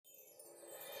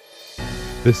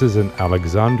This is an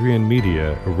Alexandrian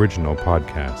Media original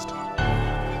podcast.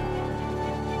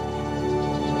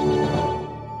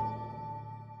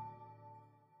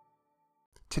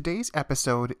 Today's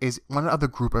episode is one of the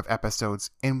group of episodes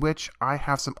in which I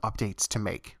have some updates to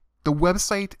make. The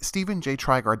website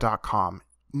StephenJTrigar.com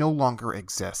no longer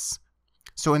exists.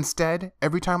 So instead,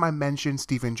 every time I mention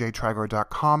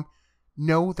StephenJTrigar.com,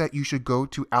 know that you should go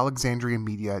to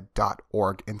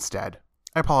alexandriamedia.org instead.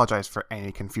 I apologize for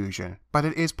any confusion, but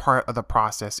it is part of the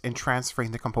process in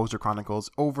transferring the Composer Chronicles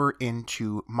over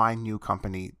into my new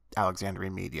company,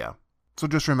 Alexandria Media. So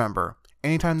just remember,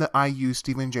 anytime that I use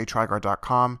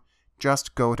StephenJTrigar.com,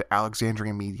 just go to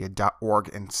alexandriamedia.org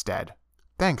instead.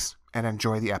 Thanks, and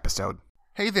enjoy the episode.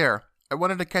 Hey there! I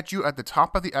wanted to catch you at the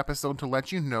top of the episode to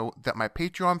let you know that my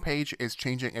Patreon page is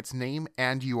changing its name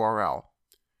and URL.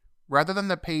 Rather than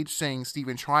the page saying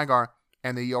Stephen Trigar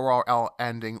and the URL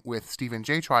ending with Stephen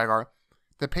J. Trigar,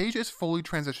 the page is fully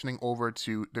transitioning over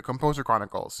to the Composer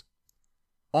Chronicles.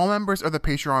 All members of the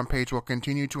Patreon page will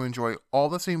continue to enjoy all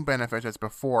the same benefits as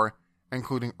before,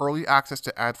 including early access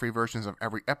to ad-free versions of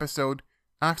every episode,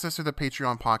 access to the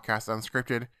Patreon podcast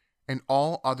Unscripted, and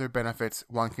all other benefits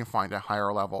one can find at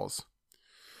higher levels.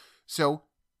 So,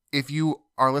 if you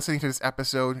are listening to this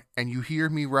episode and you hear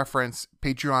me reference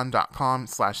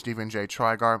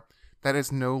patreon.com/StephenJTrigar, that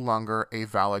is no longer a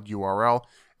valid URL,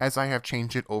 as I have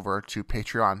changed it over to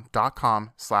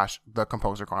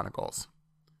patreon.com/thecomposerchronicles.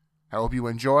 I hope you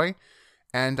enjoy,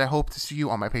 and I hope to see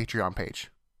you on my Patreon page.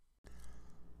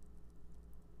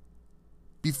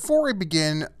 Before I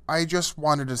begin, I just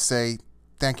wanted to say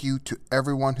thank you to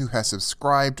everyone who has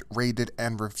subscribed, rated,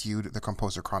 and reviewed the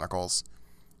Composer Chronicles.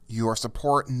 Your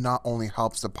support not only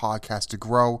helps the podcast to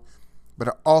grow, but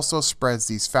it also spreads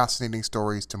these fascinating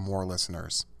stories to more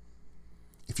listeners.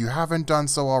 If you haven't done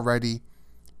so already,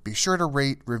 be sure to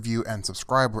rate, review, and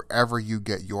subscribe wherever you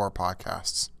get your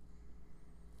podcasts.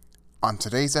 On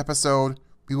today's episode,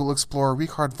 we will explore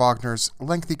Richard Wagner's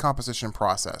lengthy composition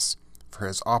process for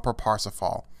his opera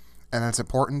Parsifal and its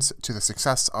importance to the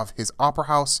success of his opera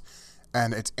house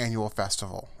and its annual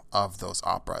festival of those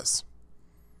operas.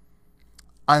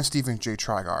 I'm Stephen J.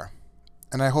 Trigar,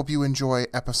 and I hope you enjoy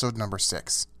episode number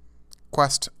 6,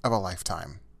 Quest of a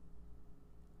Lifetime.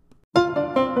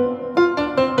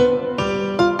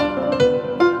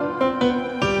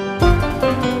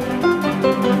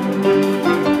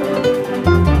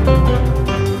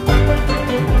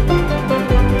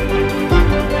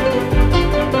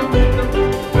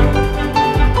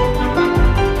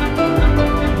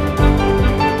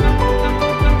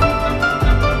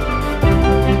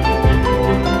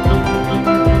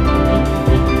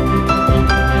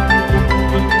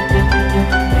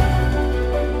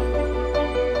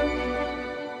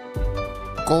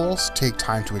 Goals take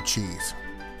time to achieve.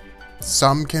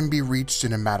 Some can be reached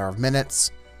in a matter of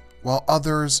minutes, while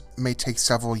others may take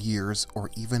several years or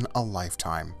even a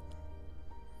lifetime.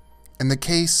 In the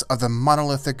case of the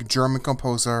monolithic German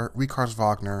composer Richard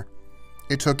Wagner,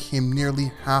 it took him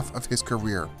nearly half of his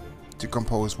career to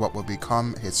compose what would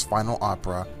become his final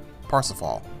opera,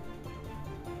 Parsifal.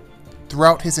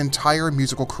 Throughout his entire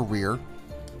musical career,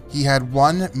 he had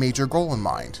one major goal in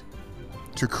mind: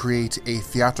 to create a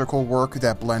theatrical work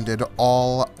that blended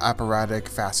all operatic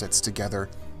facets together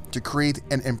to create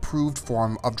an improved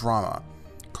form of drama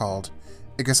called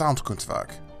a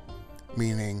Gesamtkunstwerk,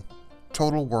 meaning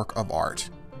total work of art.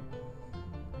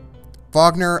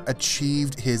 Wagner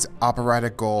achieved his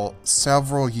operatic goal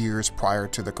several years prior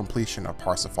to the completion of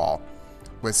Parsifal,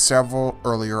 with several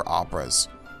earlier operas,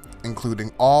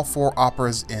 including all 4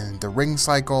 operas in the Ring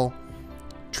Cycle,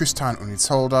 Tristan und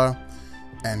Isolde,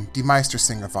 and Die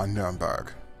Meistersinger von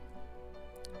Nuremberg.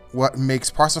 What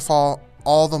makes Parsifal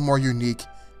all the more unique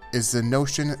is the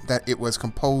notion that it was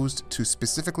composed to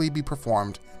specifically be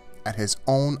performed at his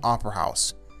own opera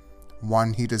house,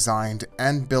 one he designed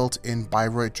and built in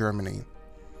Bayreuth, Germany.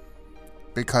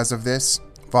 Because of this,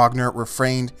 Wagner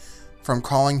refrained from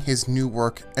calling his new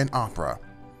work an opera.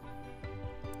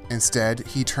 Instead,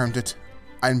 he termed it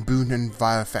ein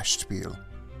Bühnenweihfestspiel,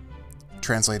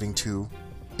 translating to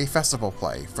a festival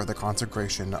play for the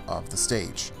consecration of the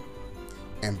stage.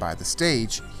 And by the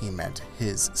stage, he meant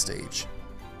his stage.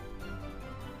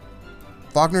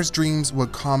 Wagner's dreams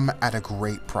would come at a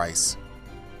great price.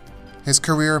 His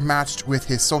career, matched with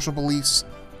his social beliefs,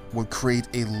 would create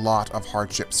a lot of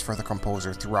hardships for the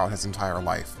composer throughout his entire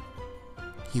life.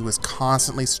 He was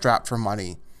constantly strapped for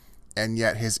money, and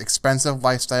yet his expensive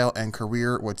lifestyle and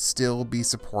career would still be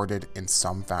supported in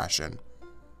some fashion.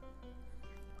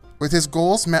 With his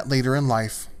goals met later in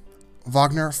life,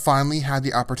 Wagner finally had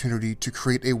the opportunity to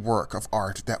create a work of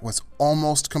art that was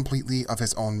almost completely of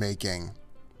his own making,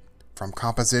 from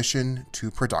composition to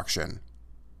production.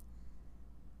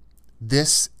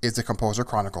 This is the Composer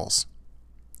Chronicles,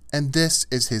 and this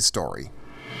is his story.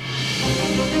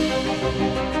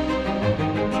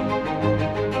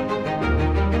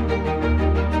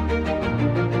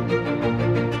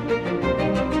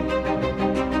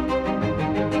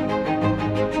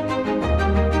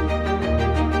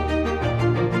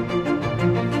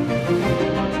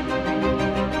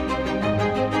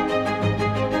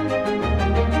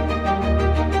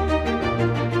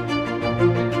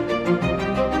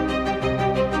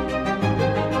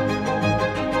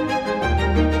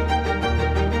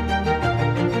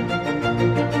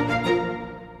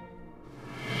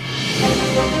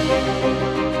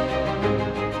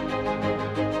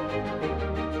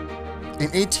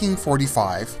 In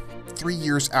 1845, 3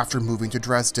 years after moving to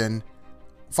Dresden,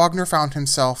 Wagner found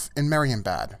himself in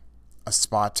Marienbad, a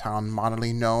spa town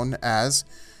modernly known as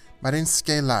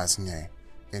Mariinské Lázně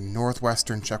in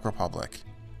northwestern Czech Republic.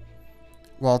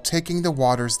 While taking the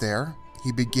waters there,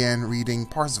 he began reading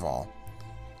Parsifal,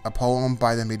 a poem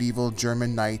by the medieval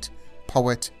German knight,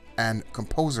 poet, and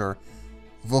composer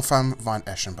Wolfgang von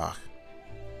Eschenbach.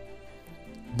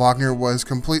 Wagner was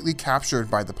completely captured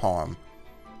by the poem,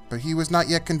 but he was not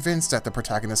yet convinced that the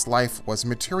protagonist's life was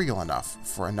material enough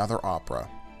for another opera.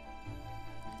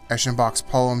 Eschenbach's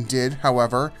poem did,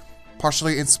 however,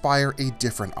 partially inspire a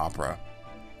different opera.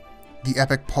 The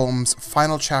epic poem's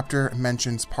final chapter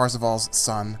mentions Parsifal's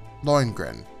son,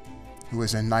 Lohengrin, who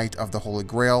is a knight of the Holy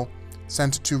Grail,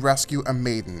 sent to rescue a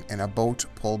maiden in a boat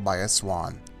pulled by a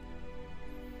swan.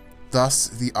 Thus,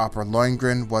 the opera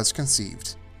Lohengrin was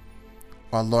conceived.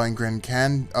 While Lohengrin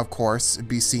can, of course,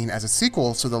 be seen as a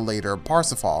sequel to the later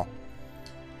Parsifal,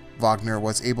 Wagner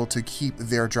was able to keep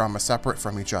their drama separate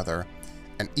from each other,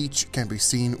 and each can be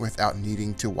seen without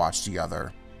needing to watch the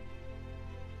other.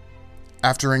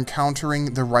 After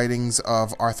encountering the writings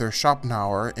of Arthur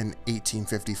Schopenhauer in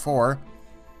 1854,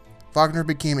 Wagner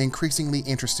became increasingly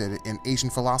interested in Asian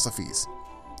philosophies,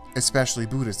 especially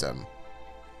Buddhism.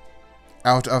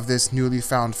 Out of this newly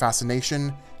found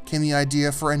fascination came the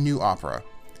idea for a new opera,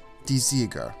 Die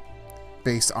Sieger,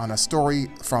 based on a story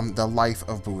from the life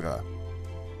of Buddha.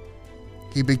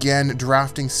 He began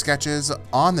drafting sketches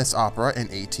on this opera in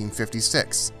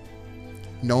 1856.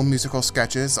 No musical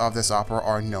sketches of this opera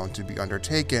are known to be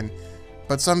undertaken,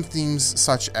 but some themes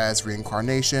such as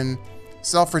reincarnation,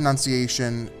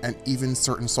 self-renunciation, and even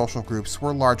certain social groups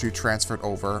were largely transferred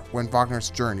over when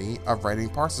Wagner's journey of writing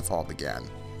Parsifal began.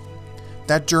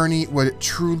 That journey would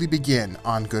truly begin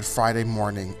on Good Friday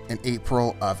morning in April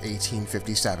of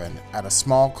 1857 at a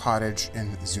small cottage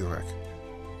in Zurich.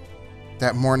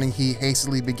 That morning he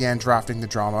hastily began drafting the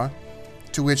drama,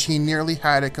 to which he nearly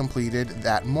had it completed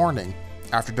that morning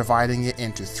after dividing it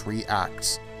into 3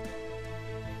 acts.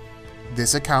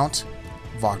 This account,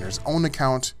 Wagner's own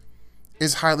account,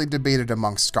 is highly debated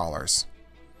amongst scholars.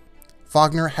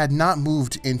 Wagner had not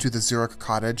moved into the Zurich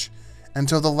cottage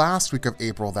until the last week of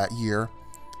April that year,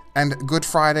 and Good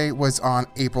Friday was on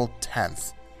April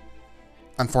 10th.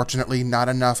 Unfortunately, not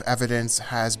enough evidence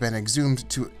has been exhumed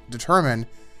to determine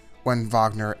when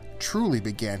Wagner truly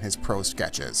began his prose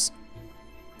sketches.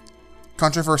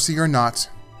 Controversy or not,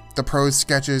 the prose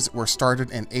sketches were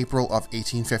started in April of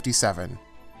 1857,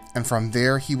 and from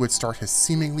there he would start his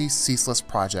seemingly ceaseless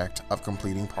project of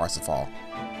completing Parsifal.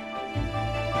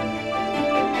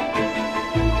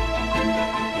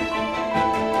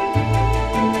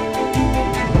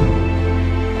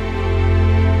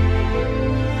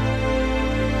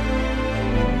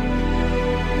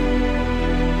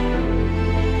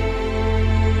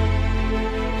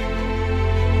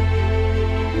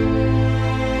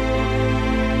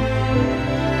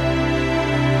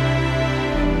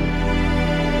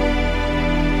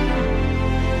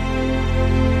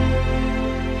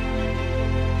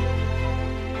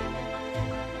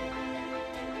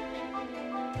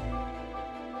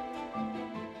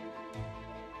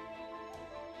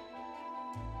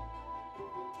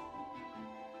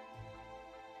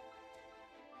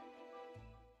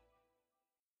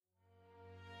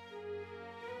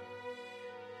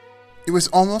 It was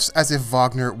almost as if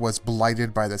Wagner was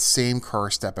blighted by the same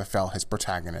curse that befell his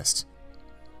protagonist.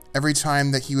 Every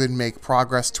time that he would make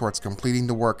progress towards completing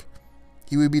the work,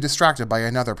 he would be distracted by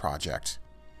another project.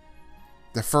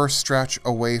 The first stretch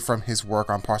away from his work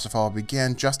on Parsifal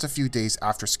began just a few days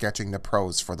after sketching the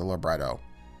prose for the libretto.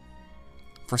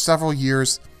 For several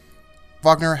years,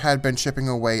 Wagner had been chipping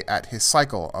away at his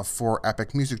cycle of 4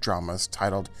 epic music dramas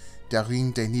titled Der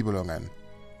Ring der Nibelungen,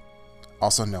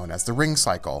 also known as the Ring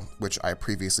Cycle, which I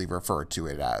previously referred to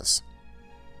it as.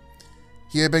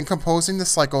 He had been composing the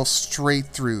cycle straight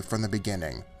through from the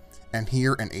beginning, and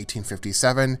here in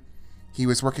 1857, he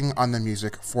was working on the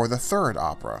music for the third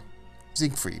opera,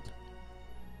 Siegfried.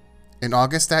 In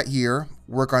August that year,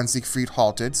 work on Siegfried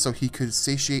halted so he could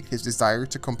satiate his desire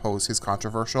to compose his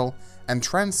controversial and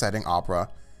trend-setting opera,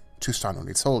 Tristan und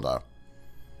Isolde.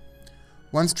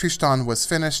 Once Tristan was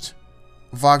finished,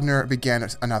 Wagner began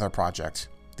another project,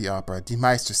 the opera Die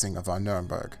Meistersinger von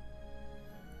Nürnberg.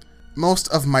 Most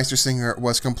of Meistersinger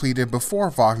was completed before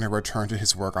Wagner returned to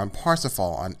his work on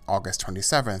Parsifal on August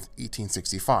 27,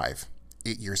 1865,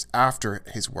 8 years after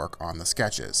his work on the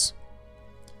sketches.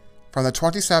 From the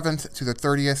 27th to the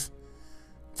 30th,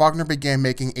 Wagner began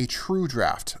making a true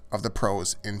draft of the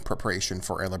prose in preparation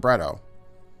for a libretto.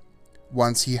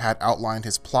 Once he had outlined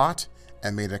his plot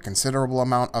and made a considerable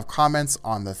amount of comments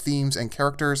on the themes and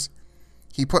characters,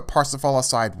 he put Parsifal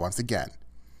aside once again,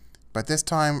 but this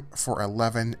time for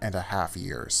 11.5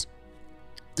 years.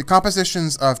 The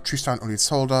compositions of Tristan und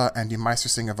Isolde and Die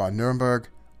Meistersinger von Nürnberg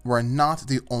were not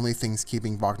the only things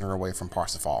keeping Wagner away from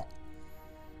Parsifal.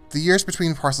 The years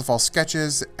between Parsifal's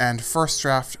sketches and first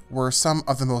draft were some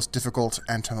of the most difficult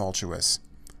and tumultuous,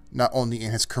 not only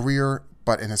in his career,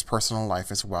 but in his personal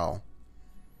life as well.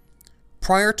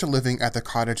 Prior to living at the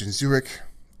cottage in Zurich,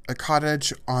 a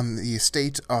cottage on the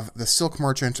estate of the silk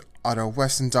merchant Otto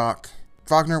Wesendonck,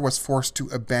 Wagner was forced to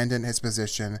abandon his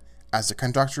position as the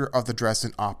conductor of the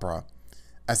Dresden Opera,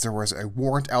 as there was a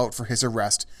warrant out for his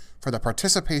arrest for the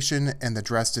participation in the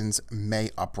Dresden's May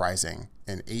Uprising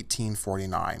in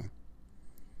 1849.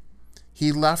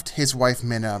 He left his wife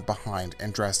Minna behind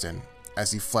in Dresden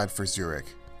as he fled for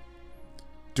Zurich.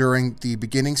 During the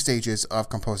beginning stages of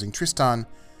composing Tristan,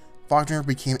 Wagner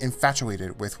became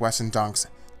infatuated with Wesendonck's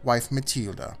wife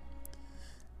Mathilde.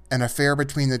 An affair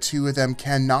between the two of them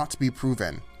cannot be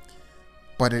proven,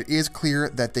 but it is clear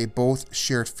that they both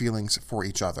shared feelings for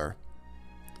each other.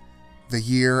 The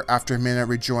year after Minna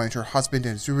rejoined her husband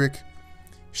in Zurich,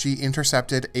 she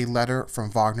intercepted a letter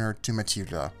from Wagner to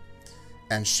Mathilde,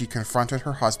 and she confronted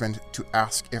her husband to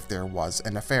ask if there was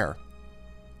an affair.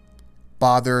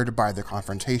 Bothered by the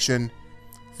confrontation,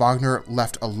 Wagner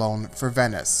left alone for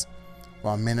Venice,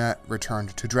 while Minna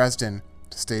returned to Dresden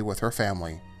to stay with her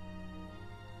family.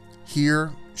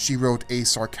 Here, she wrote a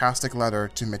sarcastic letter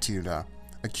to Mathilde,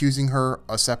 accusing her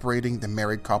of separating the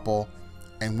married couple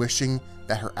and wishing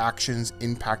that her actions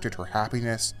impacted her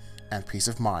happiness and peace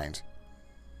of mind.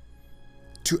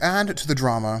 To add to the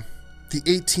drama, the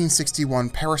 1861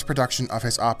 Paris production of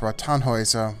his opera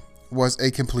Tannhäuser was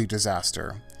a complete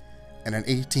disaster, and in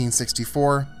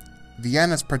 1864,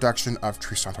 Vienna's production of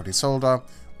Tristan und Isolde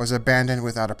was abandoned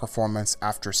without a performance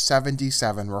after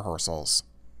 77 rehearsals.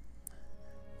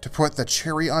 To put the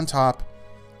cherry on top,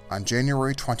 on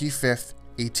January 25,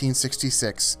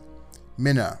 1866,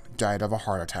 Minna died of a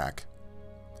heart attack.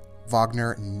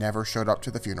 Wagner never showed up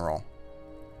to the funeral.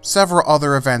 Several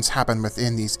other events happened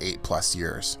within these 8+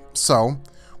 years, so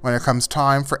when it comes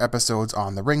time for episodes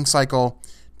on the Ring Cycle,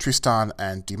 Tristan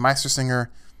and Die Meistersinger,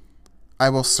 I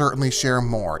will certainly share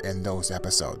more in those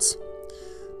episodes.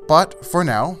 But for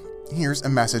now, here's a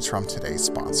message from today's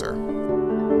sponsor.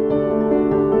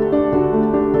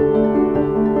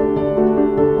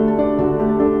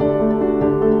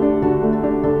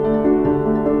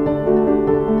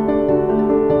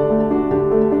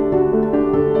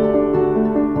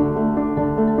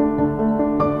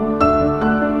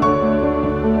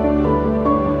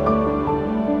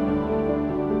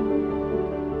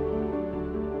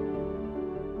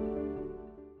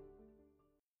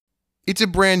 It's a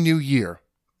brand new year,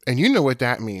 and you know what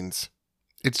that means.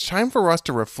 It's time for us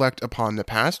to reflect upon the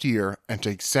past year and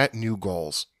to set new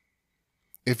goals.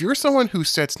 If you're someone who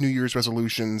sets New Year's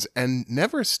resolutions and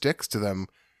never sticks to them,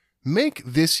 make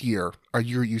this year a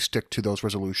year you stick to those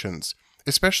resolutions,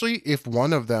 especially if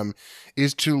one of them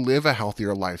is to live a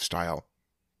healthier lifestyle.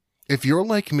 If you're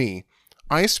like me,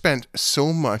 I spent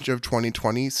so much of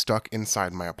 2020 stuck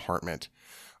inside my apartment.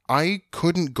 I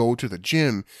couldn't go to the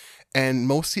gym, and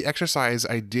most of the exercise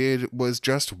I did was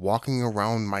just walking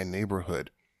around my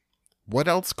neighborhood. What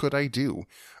else could I do?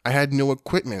 I had no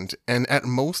equipment, and at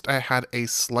most I had a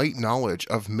slight knowledge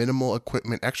of minimal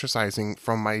equipment exercising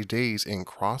from my days in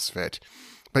CrossFit.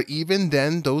 But even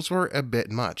then, those were a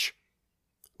bit much.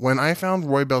 When I found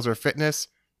Roy Belzer Fitness,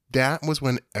 that was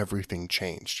when everything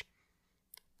changed.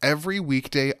 Every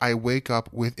weekday, I wake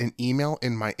up with an email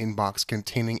in my inbox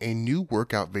containing a new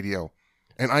workout video,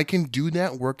 and I can do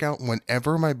that workout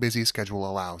whenever my busy schedule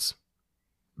allows.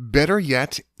 Better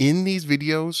yet, in these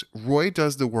videos, Roy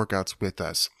does the workouts with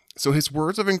us, so his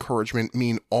words of encouragement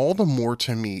mean all the more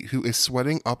to me who is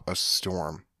sweating up a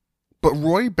storm. But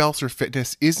Roy Belzer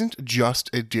Fitness isn't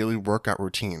just a daily workout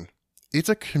routine. It's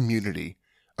a community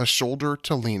a shoulder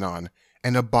to lean on,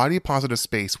 and a body-positive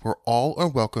space where all are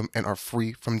welcome and are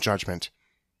free from judgment.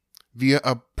 Via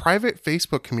a private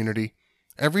Facebook community,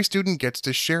 every student gets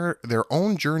to share their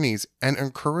own journeys and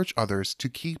encourage others to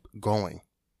keep going.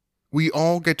 We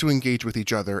all get to engage with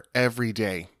each other every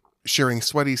day, sharing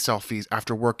sweaty selfies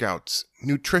after workouts,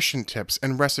 nutrition tips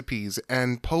and recipes,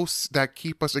 and posts that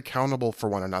keep us accountable for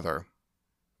one another.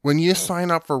 When you sign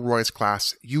up for Roy's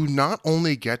class, you not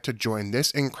only get to join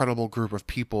this incredible group of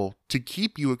people to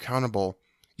keep you accountable,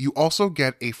 you also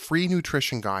get a free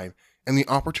nutrition guide and the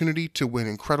opportunity to win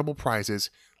incredible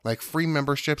prizes like free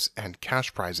memberships and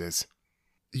cash prizes.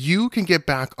 You can get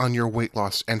back on your weight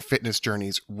loss and fitness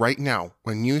journeys right now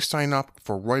when you sign up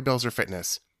for Roy Belzer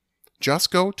Fitness. Just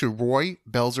go to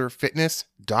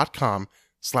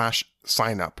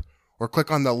roybelzerfitness.com/signup or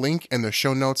click on the link in the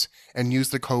show notes and use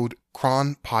the code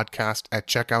CRONPODCAST at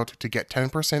checkout to get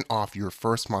 10% off your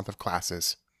first month of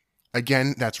classes.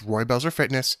 Again, that's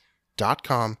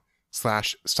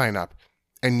roybelzerfitness.com/signup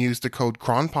and use the code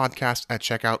CRONPODCAST at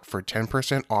checkout for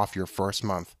 10% off your first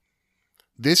month.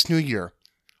 This new year,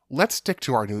 let's stick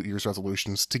to our New Year's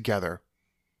resolutions together.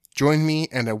 Join me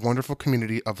and a wonderful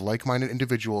community of like-minded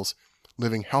individuals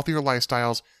living healthier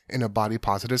lifestyles in a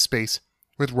body-positive space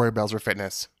with Roy Belzer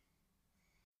Fitness.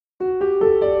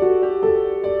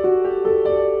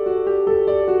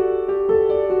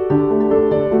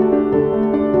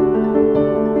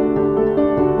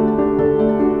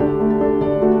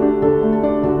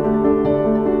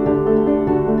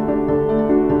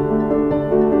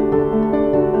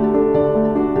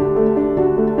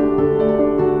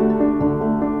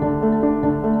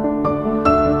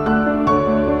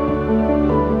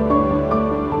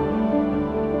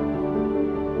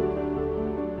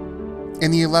 In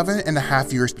the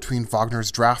 11.5 years between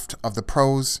Wagner's draft of the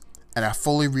prose and a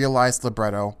fully realized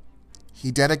libretto,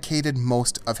 he dedicated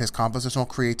most of his compositional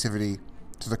creativity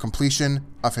to the completion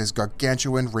of his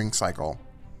gargantuan ring cycle.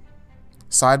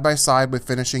 Side by side with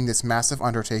finishing this massive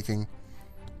undertaking,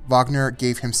 Wagner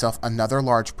gave himself another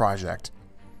large project: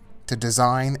 to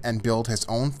design and build his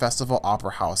own festival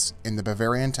opera house in the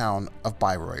Bavarian town of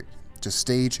Bayreuth to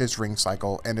stage his ring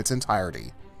cycle in its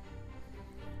entirety.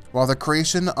 While the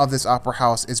creation of this opera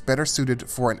house is better suited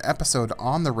for an episode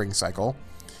on the ring cycle,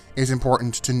 it is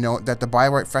important to note that the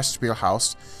Bayreuth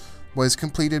Festspielhaus was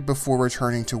completed before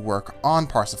returning to work on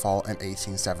Parsifal in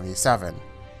 1877,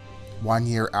 1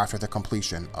 year after the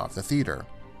completion of the theater.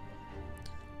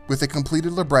 With a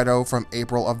completed libretto from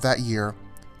April of that year,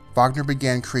 Wagner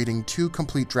began creating 2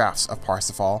 complete drafts of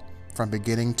Parsifal from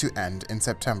beginning to end in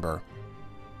September.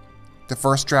 The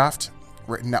first draft,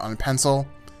 written out in pencil,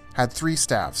 had 3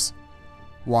 staffs,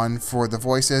 1 for the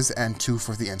voices and 2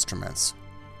 for the instruments.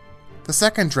 The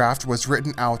second draft was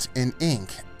written out in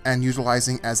ink and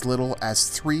utilizing as little as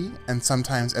 3 and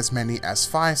sometimes as many as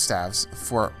 5 staffs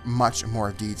for much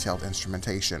more detailed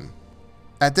instrumentation.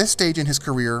 At this stage in his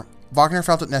career, Wagner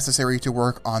felt it necessary to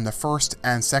work on the first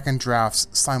and second drafts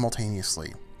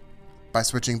simultaneously. By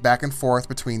switching back and forth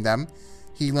between them,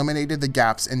 he eliminated the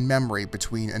gaps in memory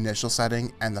between initial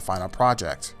setting and the final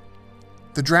project.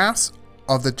 The drafts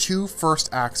of the 2 first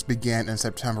acts began in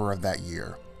September of that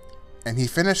year, and he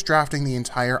finished drafting the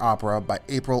entire opera by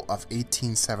April of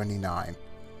 1879.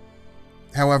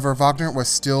 However, Wagner was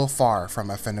still far from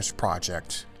a finished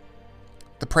project.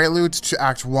 The prelude to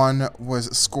Act 1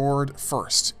 was scored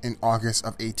first in August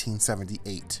of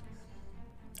 1878.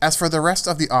 As for the rest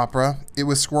of the opera, it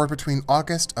was scored between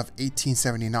August of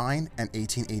 1879 and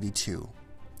 1882.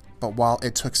 But while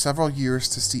it took several years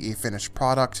to see a finished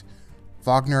product,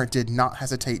 Wagner did not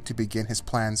hesitate to begin his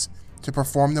plans to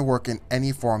perform the work in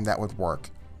any form that would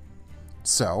work.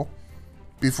 So,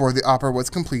 before the opera was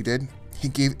completed, he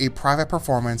gave a private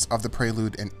performance of the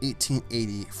prelude in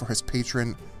 1880 for his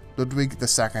patron Ludwig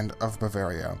II of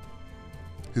Bavaria,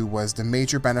 who was the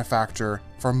major benefactor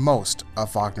for most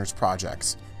of Wagner's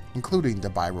projects, including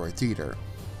the Bayreuth Theater.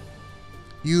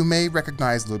 You may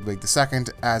recognize Ludwig II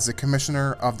as the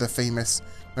commissioner of the famous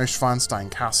Neuschwanstein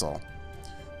Castle,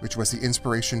 which was the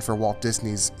inspiration for Walt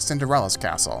Disney's Cinderella's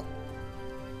Castle.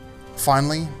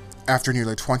 Finally, after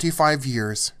nearly 25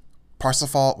 years,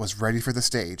 Parsifal was ready for the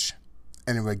stage,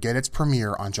 and it would get its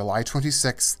premiere on July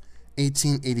 26,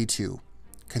 1882,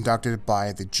 conducted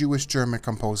by the Jewish-German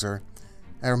composer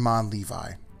Hermann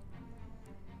Levi.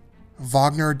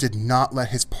 Wagner did not let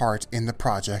his part in the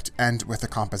project end with the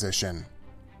composition.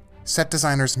 Set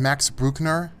designers Max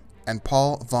Bruckner and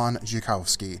Paul von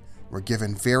Zukowski were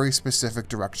given very specific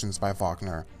directions by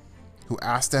Wagner, who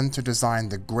asked them to design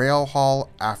the Grail Hall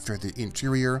after the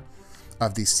interior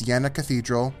of the Siena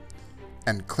Cathedral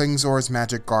and Klingsor's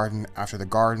Magic Garden after the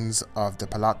gardens of the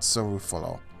Palazzo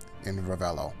Ruffolo. in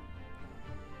Ravello.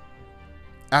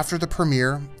 After the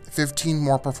premiere, 15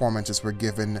 more performances were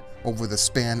given over the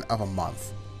span of a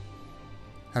month.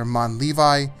 Hermann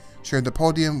Levi shared the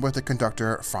podium with the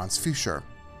conductor Franz Fischer.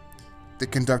 They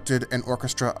conducted an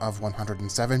orchestra of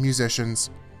 107 musicians,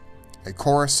 a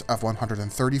chorus of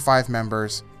 135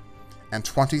 members, and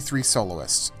 23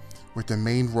 soloists, with the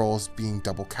main roles being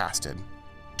double-casted.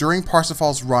 During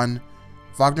Parsifal's run,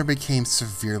 Wagner became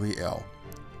severely ill,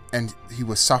 and he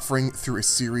was suffering through a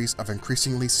series of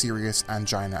increasingly serious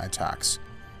angina attacks,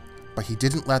 but he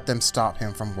didn't let them stop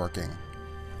him from working.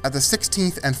 At the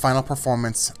 16th and final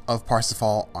performance of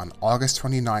Parsifal on August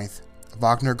 29th,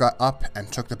 Wagner got up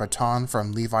and took the baton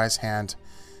from Levi's hand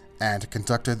and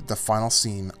conducted the final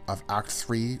scene of Act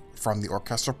 3 from the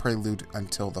orchestral prelude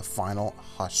until the final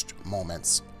hushed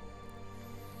moments.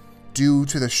 Due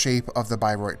to the shape of the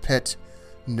Bayreuth pit,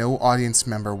 no audience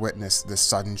member witnessed this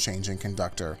sudden change in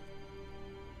conductor.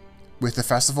 With the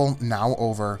festival now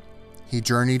over, he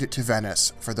journeyed to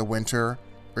Venice for the winter,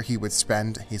 where he would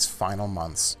spend his final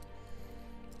months.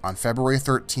 On February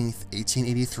 13th,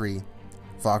 1883,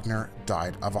 Wagner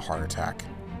died of a heart attack.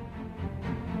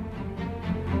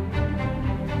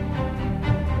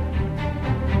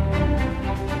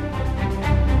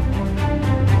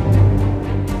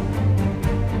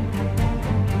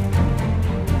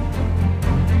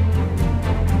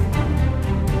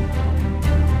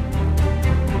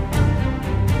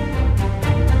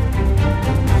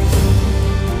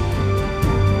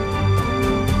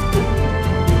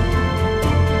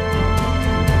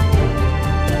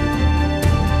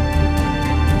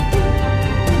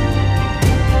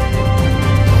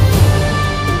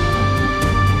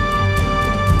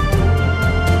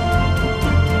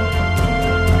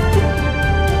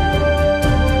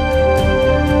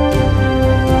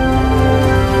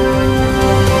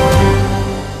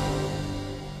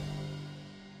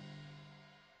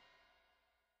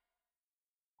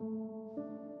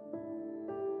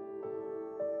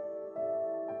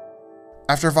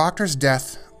 After Wagner's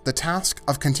death, the task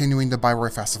of continuing the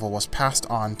Bayreuth Festival was passed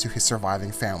on to his surviving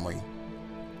family.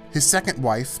 His second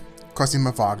wife,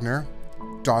 Cosima Wagner,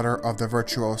 daughter of the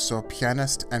virtuoso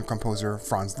pianist and composer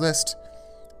Franz Liszt,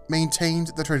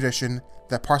 maintained the tradition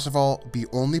that Parsifal be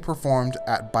only performed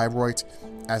at Bayreuth,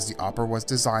 as the opera was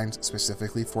designed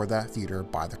specifically for that theater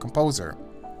by the composer.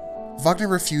 Wagner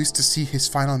refused to see his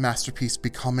final masterpiece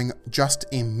becoming just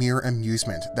a mere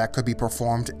amusement that could be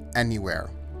performed anywhere,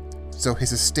 so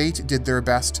his estate did their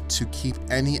best to keep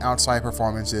any outside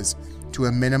performances to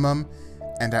a minimum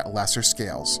and at lesser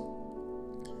scales.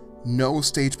 No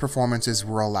stage performances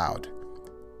were allowed,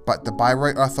 but the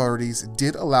Bayreuth authorities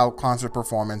did allow concert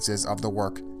performances of the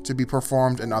work to be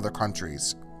performed in other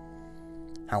countries.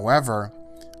 However,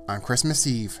 on Christmas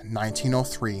Eve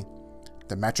 1903,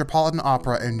 the Metropolitan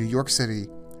Opera in New York City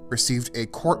received a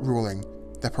court ruling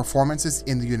that performances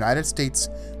in the United States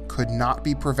could not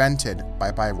be prevented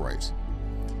by Bayreuth,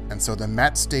 and so the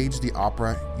Met staged the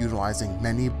opera utilizing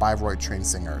many Bayreuth-trained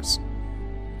singers.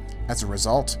 As a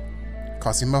result,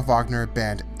 Cosima Wagner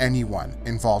banned anyone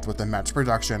involved with the Met's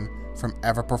production from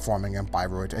ever performing in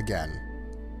Bayreuth again.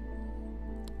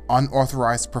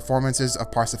 Unauthorized performances of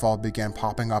Parsifal began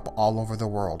popping up all over the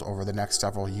world over the next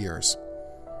several years.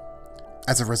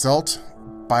 As a result,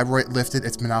 Bayreuth lifted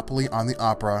its monopoly on the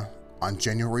opera on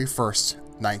January 1st,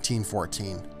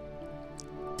 1914.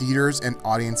 Theaters and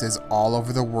audiences all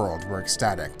over the world were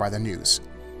ecstatic by the news,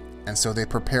 and so they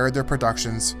prepared their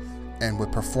productions and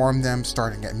would perform them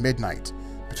starting at midnight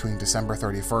between December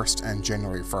 31st and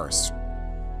January 1st.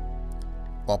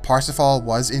 While Parsifal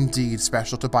was indeed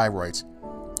special to Bayreuth,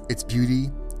 its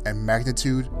beauty and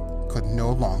magnitude could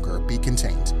no longer be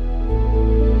contained.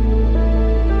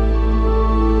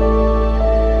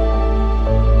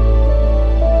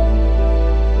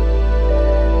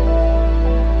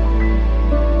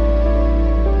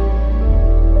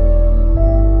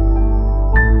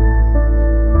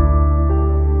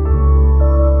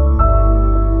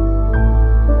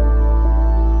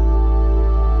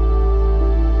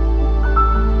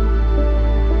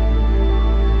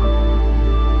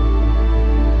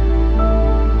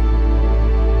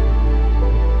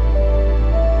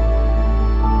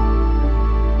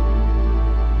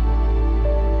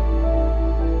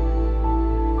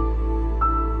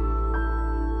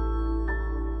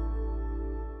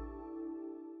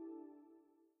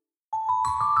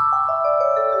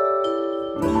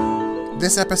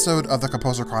 This episode of the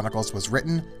Composer Chronicles was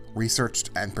written,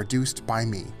 researched, and produced by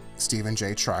me, Stephen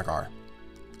J. Tragar.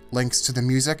 Links to the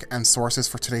music and sources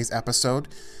for today's episode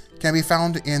can be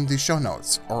found in the show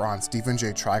notes or on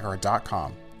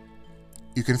stephenjtragar.com.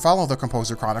 You can follow the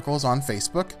Composer Chronicles on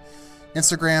Facebook,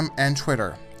 Instagram and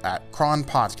Twitter at Chron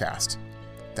Podcast.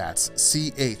 That's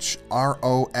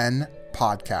CHRON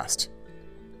Podcast.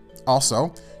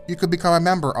 Also, you could become a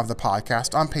member of the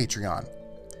podcast on Patreon.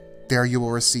 There you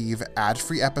will receive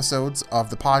ad-free episodes of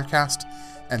the podcast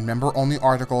and member-only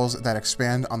articles that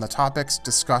expand on the topics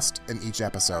discussed in each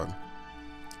episode.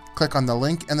 Click on the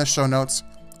link in the show notes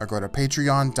or go to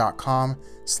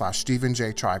patreon.com/Stephen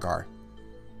J. Trigar.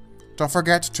 Don't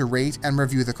forget to rate and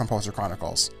review the Composer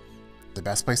Chronicles. The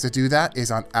best place to do that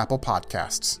is on Apple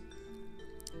Podcasts.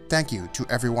 Thank you to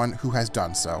everyone who has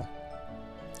done so.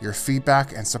 Your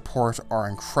feedback and support are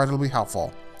incredibly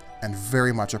helpful and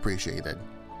very much appreciated.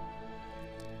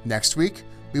 Next week,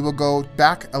 we will go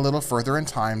back a little further in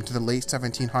time to the late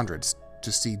 1700s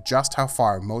to see just how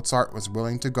far Mozart was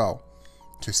willing to go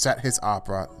to set his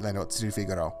opera Le Nozze di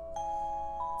Figaro.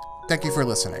 Thank you for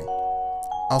listening.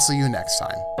 I'll see you next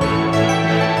time.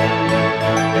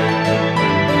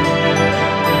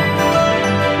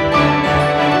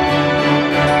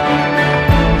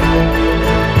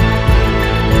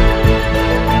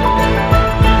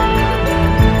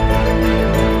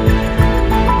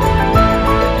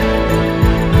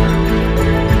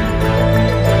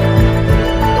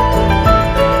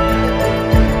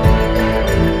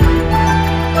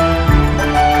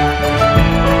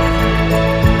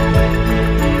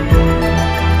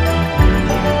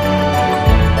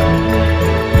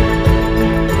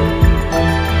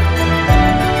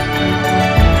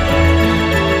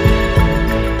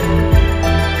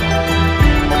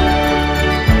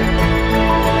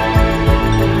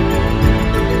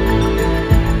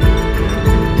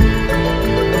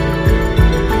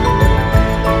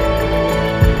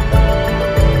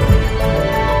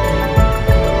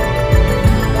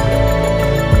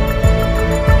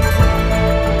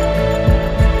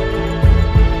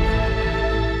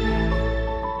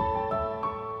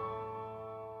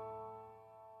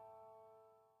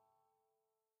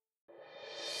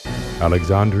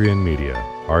 Alexandrian Media,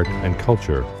 art and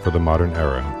culture for the modern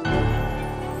era.